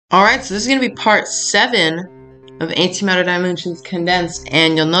Alright, so this is going to be part 7 of 18 Matter Dimensions Condensed,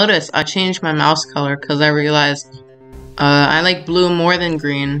 and you'll notice I changed my mouse color because I realized I like blue more than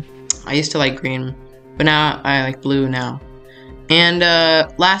green. I used to like green, but now I like blue now. And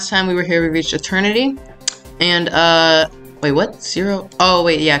last time we were here we reached Eternity, and wait, what? 0? Oh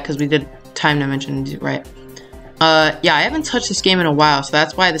wait, yeah, because we did time dimension, right. Yeah, I haven't touched this game in a while, so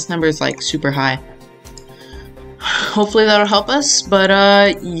that's why this number is like super high. Hopefully that'll help us, but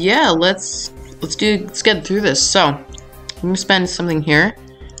yeah, let's get through this. So I'm gonna spend something here,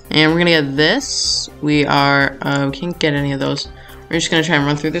 and we're gonna get this. We can't get any of those. We're just gonna try and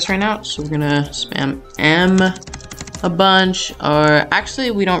run through this right now. So we're gonna spam M a bunch, or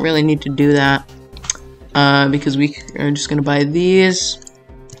actually we don't really need to do that because we are just gonna buy these.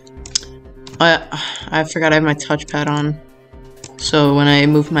 I forgot I have my touchpad on, so when I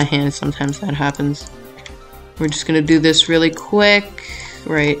move my hand sometimes that happens. We're just gonna do this really quick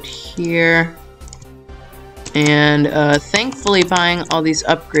right here, and thankfully buying all these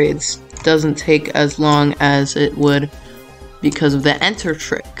upgrades doesn't take as long as it would because of the enter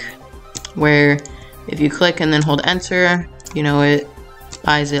trick, where if you click and then hold enter, you know, it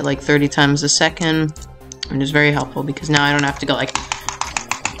buys it like 30 times a second, and it's very helpful because now I don't have to go like,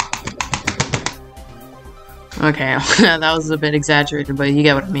 okay, that was a bit exaggerated, but you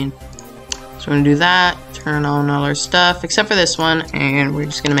get what I mean. So we're gonna do that, turn on all our stuff, except for this one, and we're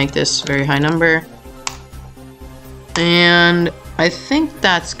just gonna make this a very high number. And I think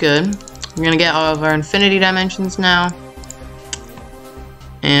that's good. We're gonna get all of our infinity dimensions now.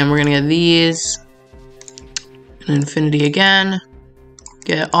 And we're gonna get these, and infinity again.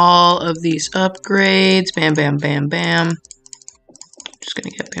 Get all of these upgrades, bam, bam, bam, bam. Just gonna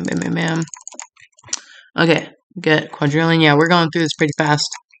get bam, bam, bam, bam. Okay, get quadrillion, yeah, we're going through this pretty fast.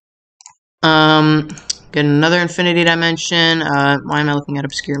 Get another infinity dimension. Why am I looking at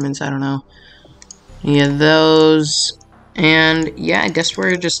obscurements? I don't know. Yeah, those. And yeah, I guess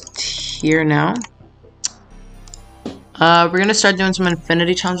we're just here now. We're gonna start doing some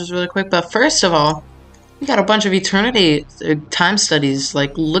infinity challenges really quick, but first of all, we got a bunch of eternity time studies.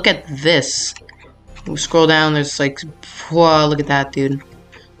 Like, look at this. We scroll down, there's like, whoa, look at that, dude.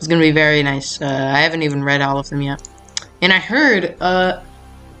 It's gonna be very nice. I haven't even read all of them yet. And I heard,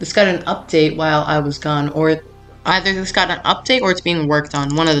 this got an update while I was gone, or either this got an update or it's being worked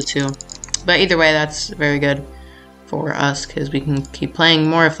on, one of the two. But either way, that's very good for us because we can keep playing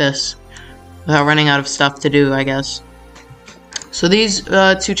more of this without running out of stuff to do, I guess. So these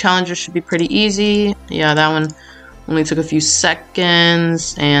two challenges should be pretty easy. Yeah, that one only took a few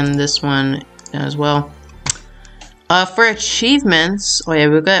seconds, and this one as well. For achievements, oh yeah,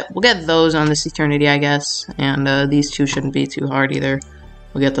 we'll get those on this eternity, I guess, and these two shouldn't be too hard either.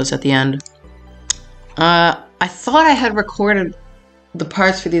 We'll get those at the end. I thought I had recorded the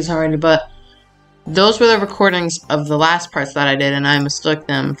parts for these already, but those were the recordings of the last parts that I did, and I mistook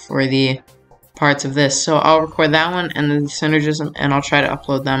them for the parts of this. So I'll record that one and then the synergism, and I'll try to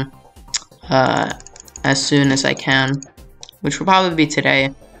upload them as soon as I can, which will probably be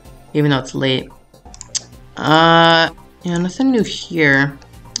today, even though it's late. Yeah, nothing new here.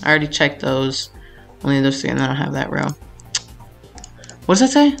 I already checked those. Only those three, and then I'll have that row. What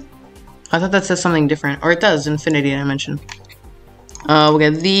does that say? I thought that says something different. Or it does, infinity dimension. We'll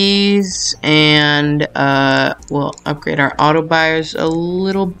get these, and we'll upgrade our auto buyers a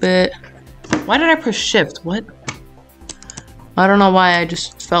little bit. Why did I press shift? What? I don't know why I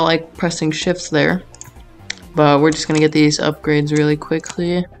just felt like pressing shifts there. But we're just gonna get these upgrades really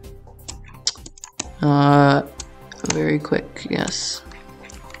quickly. Very quick, yes.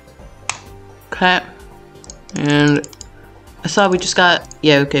 Okay. And I saw we just got,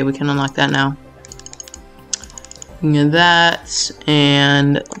 yeah, okay, we can unlock that now. Get that,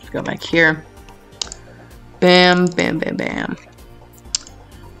 and let's go back here. Bam, bam, bam, bam.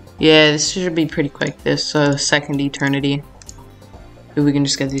 Yeah, this should be pretty quick, this second eternity. Maybe we can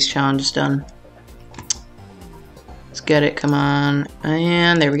just get these challenges done. Let's get it, come on.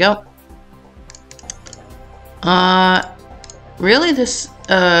 And there we go. Really, this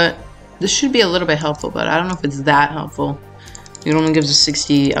should be a little bit helpful, but I don't know if it's that helpful. It only gives us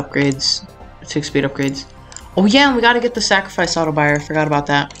 60 upgrades, 6-speed upgrades. Oh yeah, and we gotta get the sacrifice auto buyer. I forgot about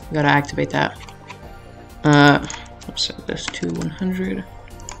that. We gotta activate that. Let's set this to 100.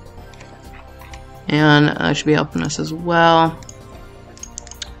 And that should be helping us as well.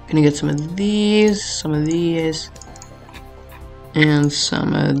 Gonna get some of these, and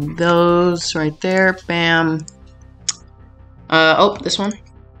some of those right there. Bam. Oh, this one.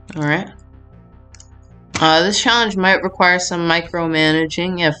 Alright. This challenge might require some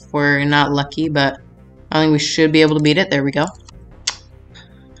micromanaging if we're not lucky, but I think we should be able to beat it. There we go.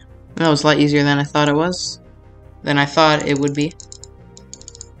 That was a lot easier than I thought it was. Than I thought it would be.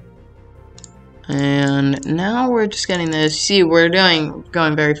 And now we're just getting this. See, we're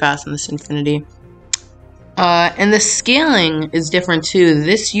going very fast in this Infinity. And the scaling is different too.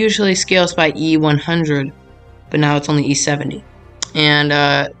 This usually scales by E100, but now it's only E70. And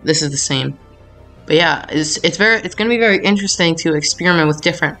this is the same. But yeah, it's gonna be very interesting to experiment with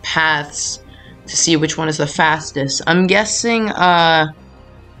different paths to see which one is the fastest. I'm guessing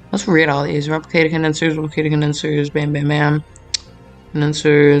let's read all these. Replicated condensers, bam bam bam.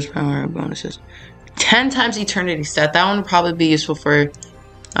 Condensers, power bonuses. 10 times eternity set. That one would probably be useful for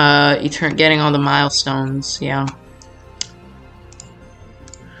getting all the milestones, yeah.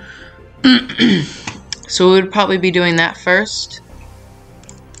 So we would probably be doing that first.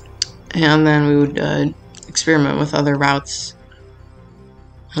 And then we would experiment with other routes.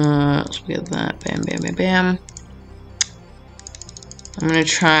 Let's get that. Bam, bam, bam, bam. I'm gonna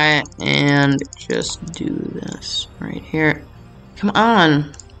try and just do this right here. Come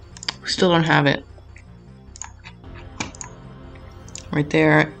on. We still don't have it. Right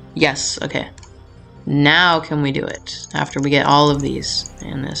there. Yes, okay. Now can we do it? After we get all of these.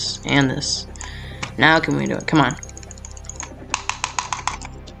 And this. And this. Now can we do it? Come on.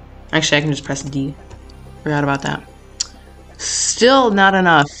 Actually, I can just press D. Forgot about that. Still not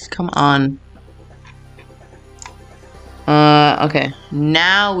enough. Come on. Okay.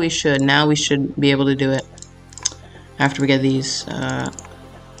 Now we should be able to do it. After we get these. And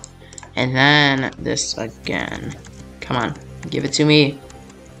then this again. Come on. Give it to me.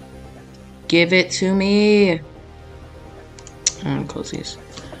 Give it to me. I'm gonna close these.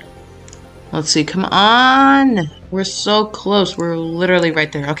 Let's see. Come on. We're so close. We're literally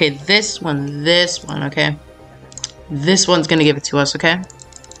right there. Okay, this one, okay? This one's gonna give it to us, okay?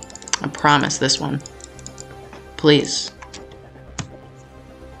 I promise this one. Please.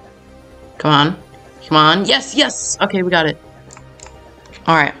 Come on. Come on. Yes, yes! Okay, we got it.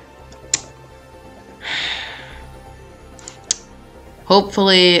 Alright.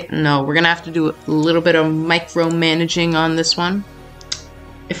 Hopefully, no, we're gonna have to do a little bit of micromanaging on this one.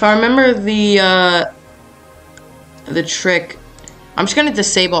 If I remember the trick, I'm just gonna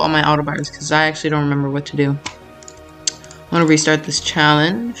disable all my auto bars because I actually don't remember what to do. I'm gonna restart this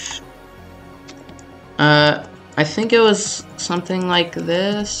challenge. I think it was something like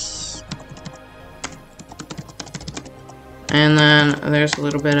this. And then there's a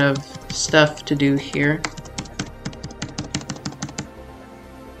little bit of stuff to do here.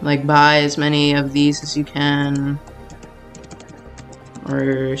 Like buy as many of these as you can.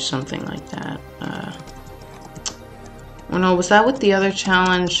 Or something like that. Oh no, was that with the other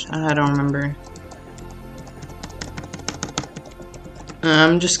challenge? I don't remember.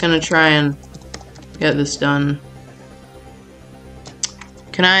 I'm just gonna try and get this done.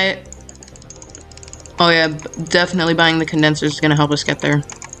 Can I? Oh yeah, definitely buying the condenser is gonna help us get there.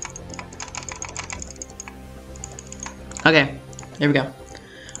 Okay, there we go.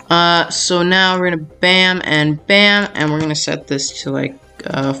 So now we're gonna bam and bam, and we're gonna set this to like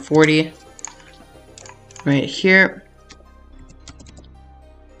 40 right here.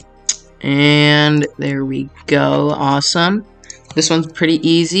 And there we go. Awesome. This one's pretty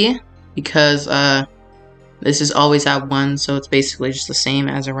easy because this is always at 1, so it's basically just the same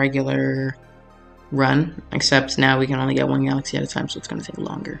as a regular run, except now we can only get 1 galaxy at a time, so it's gonna take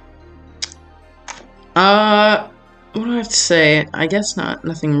longer. What do I have to say? I guess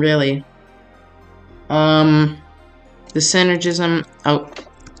nothing really. The synergism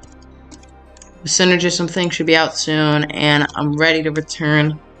thing should be out soon, and I'm ready to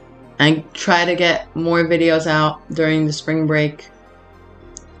return and try to get more videos out during the spring break.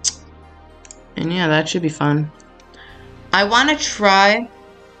 And yeah, that should be fun. I want to try,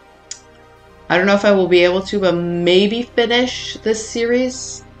 I don't know if I will be able to, but maybe finish this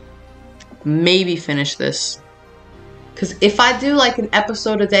series. Maybe finish this. Because if I do like an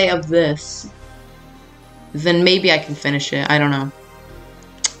episode a day of this, then maybe I can finish it. I don't know.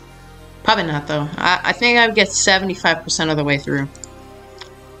 Probably not though. I think I would get 75% of the way through.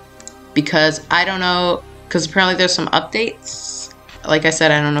 Because I don't know, because apparently there's some updates. Like I said,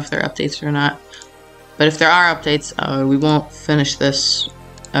 I don't know if there are updates or not. But if there are updates, we won't finish this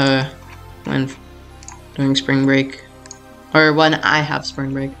when doing spring break. Or when I have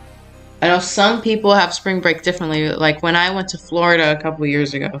spring break. I know some people have spring break differently. Like when I went to Florida a couple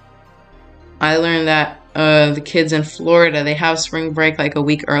years ago, I learned that the kids in Florida, they have spring break like a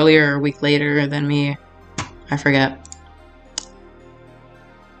week earlier or a week later than me. I forget.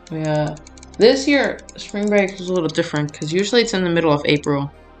 Yeah, this year spring break is a little different because usually it's in the middle of April,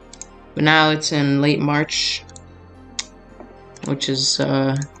 but now it's in late March, which is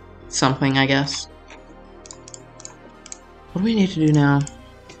something, I guess. What do we need to do now?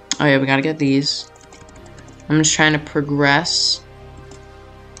 Oh yeah, we gotta get these. I'm just trying to progress.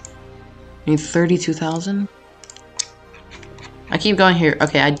 I need 32,000. I keep going here.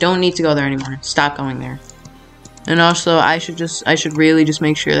 Okay, I don't need to go there anymore. Stop going there. And also, I should really just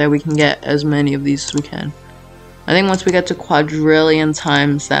make sure that we can get as many of these as we can. I think once we get to quadrillion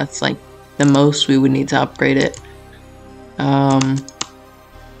times, that's like the most we would need to upgrade it.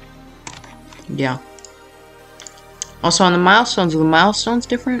 Yeah. Also, on the milestones, are the milestones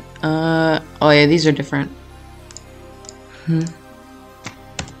different? Oh yeah, these are different.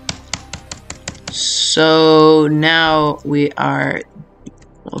 So now we are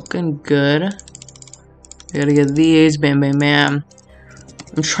looking good. We gotta get these, bam, bam, bam.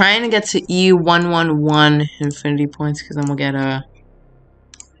 I'm trying to get to E111 infinity points because then we'll get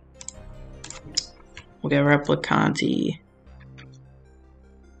Replicanti.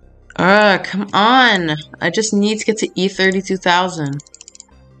 Come on! I just need to get to E32,000.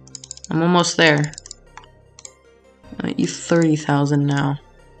 I'm almost there. I'm at E30,000 now.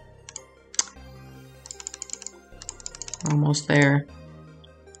 Almost there.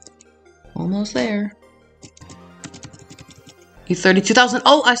 Almost there. E32,000.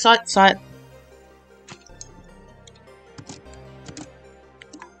 Oh, I saw it.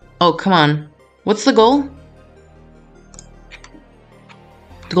 Oh, come on. What's the goal?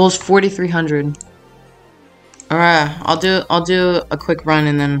 The goal is 4,300. Alright, I'll do a quick run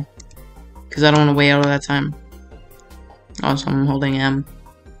and then, because I don't want to wait all of that time. Also, I'm holding M.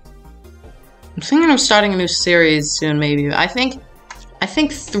 I'm thinking of starting a new series soon, maybe. I think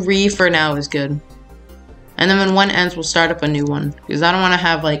 3 for now is good. And then when 1 ends, we'll start up a new one. Because I don't want to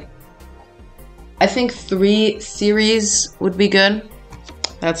have, like... I think 3 series would be good.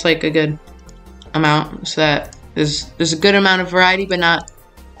 That's, like, a good amount. So that there's a good amount of variety, but not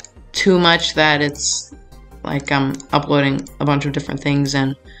too much that it's, like, I'm uploading a bunch of different things.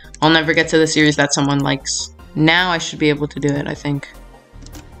 And I'll never get to the series that someone likes. Now I should be able to do it, I think.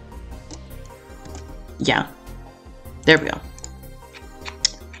 Yeah. There we go.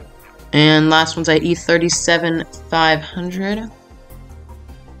 And last one's at E37,500.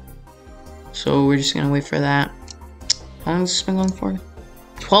 So we're just gonna wait for that. How long has this been going for?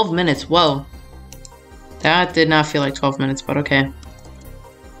 12 minutes, whoa. That did not feel like 12 minutes, but okay.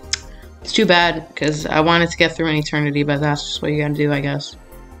 It's too bad, because I wanted to get through an eternity, but that's just what you gotta do, I guess.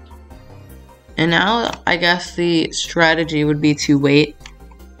 And now, I guess the strategy would be to wait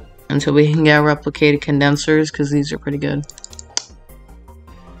until we can get replicated condensers, because these are pretty good.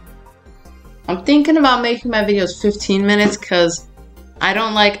 I'm thinking about making my videos 15 minutes because I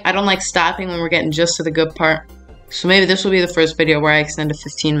don't like stopping when we're getting just to the good part. So maybe this will be the first video where I extend to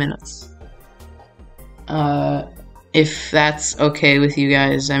 15 minutes. If that's okay with you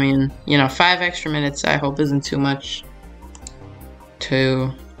guys. I mean, you know, 5 extra minutes I hope isn't too much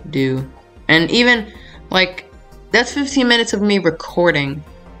to do. And even, like, that's 15 minutes of me recording.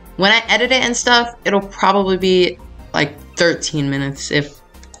 When I edit it and stuff, it'll probably be, like, 13 minutes if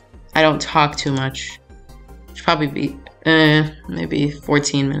I don't talk too much. It should probably be, maybe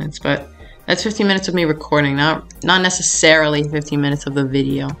 14 minutes, but that's 15 minutes of me recording, not necessarily 15 minutes of the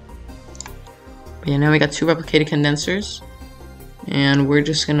video. But yeah, now we got 2 replicated condensers, and we're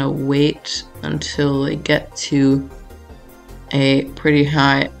just gonna wait until they get to a pretty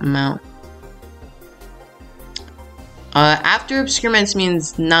high amount. After obscurements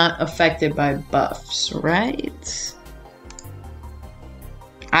means not affected by buffs, right?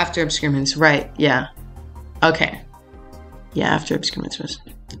 After obscurements, right, yeah. Okay. Yeah, after obscurements was.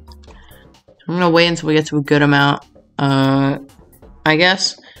 I'm gonna wait until we get to a good amount. I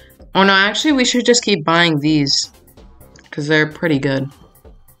guess. Oh no, actually we should just keep buying these. Because they're pretty good.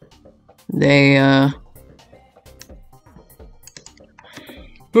 They,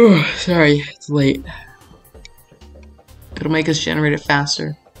 sorry, it's late. It'll make us generate it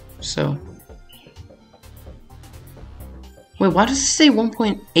faster. So. Wait, why does it say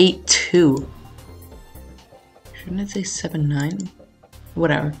 1.82? Shouldn't it say 7.9?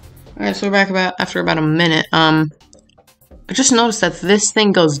 Whatever. Alright, so we're back after about a minute. I just noticed that this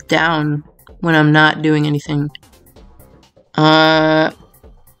thing goes down when I'm not doing anything. What?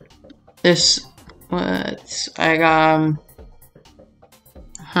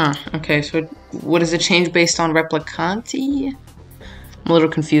 Okay, so what does it change based on Replicanti? I'm a little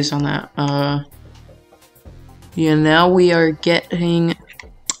confused on that. Yeah, now we are getting...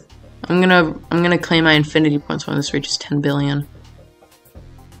 I'm gonna claim my infinity points when this reaches 10 billion.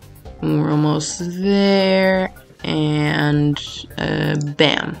 We're almost there, and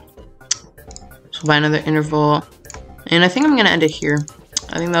bam. So by another interval, and I think I'm gonna end it here.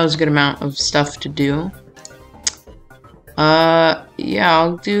 I think that was a good amount of stuff to do. Yeah,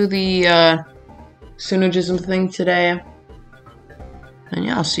 I'll do the synergism thing today. And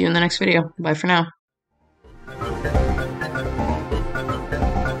yeah, I'll see you in the next video. Bye for now.